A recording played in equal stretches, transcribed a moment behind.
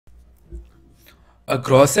A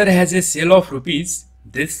grocer has a sale of rupees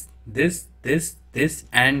this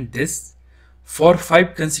and this for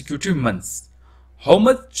 5 consecutive months. How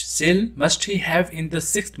much sale must he have in the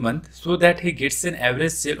 6th month so that he gets an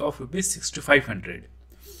average sale of rupees 6500?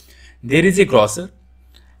 There is a grocer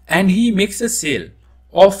and he makes a sale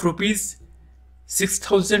of rupees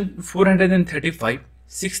 6435,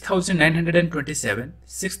 6927,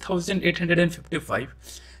 6855,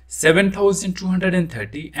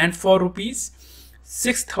 7230 and for rupees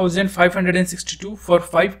 6562 for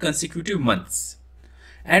 5 consecutive months.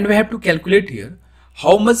 And we have to calculate here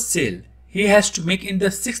how much sale he has to make in the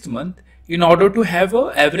 6th month in order to have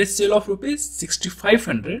an average sale of rupees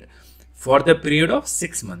 6500 for the period of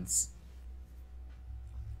 6 months.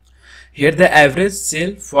 Here the average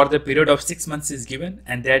sale for the period of 6 months is given,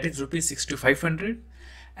 and that is rupees 6500,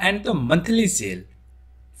 and the monthly sale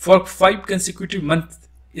for 5 consecutive months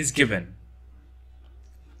is given.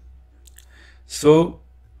 So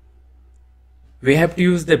we have to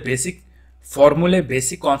use the basic formula,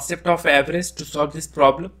 basic concept of average to solve this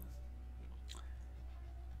problem.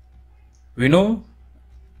 We know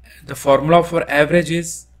the formula for average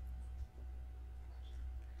is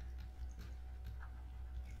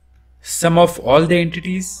sum of all the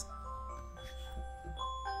entities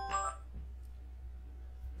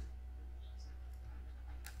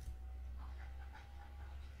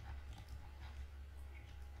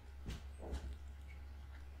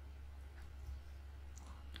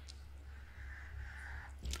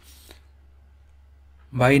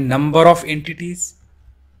by number of entities.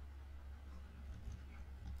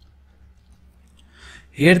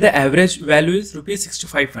 Here the average value is rupees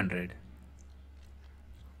 6500.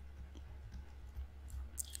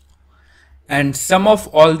 And sum of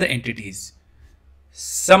all the entities.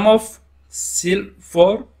 Sum of sale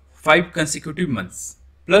for 5 consecutive months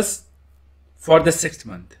plus for the 6th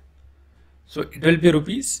month. So it will be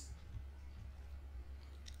rupees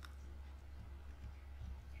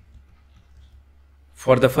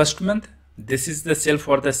for the 1st month. This is the sale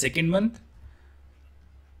for the 2nd month,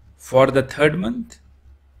 for the 3rd month,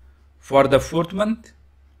 for the 4th month,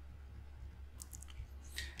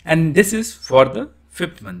 and this is for the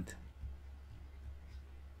 5th month.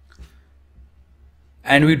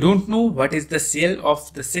 And we don't know what is the sale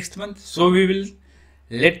of the 6th month, so we will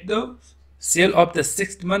let the sale of the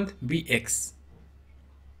 6th month be X.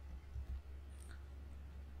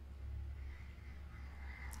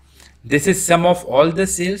 This is sum of all the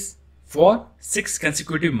sales for 6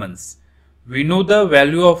 consecutive months. We know the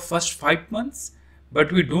value of first 5 months,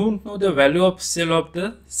 but we don't know the value of sale of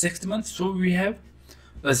the 6th month, so we have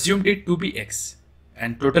assumed it to be X,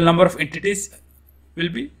 and total number of entities will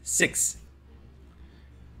be 6.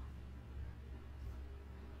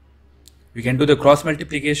 We can do the cross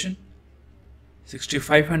multiplication,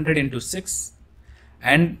 6500 into 6,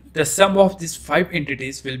 and the sum of these 5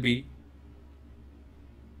 entities will be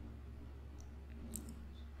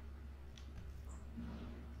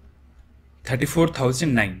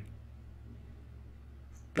 34,009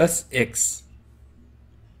 plus X,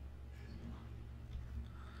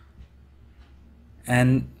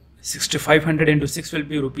 and 6500 into 6 will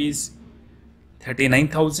be rupees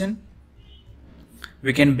 39,000.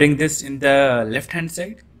 We can bring this in the left hand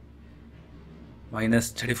side, minus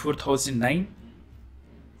 34,009,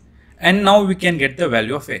 and now we can get the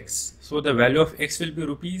value of X. So the value of X will be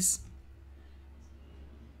rupees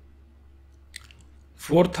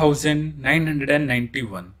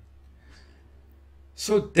 4,991.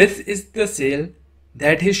 So this is the sale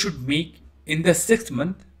that he should make in the 6th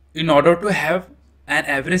month in order to have an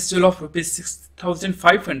average sale of rupees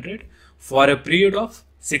 6,500 for a period of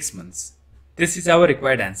 6 months. This is our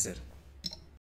required answer.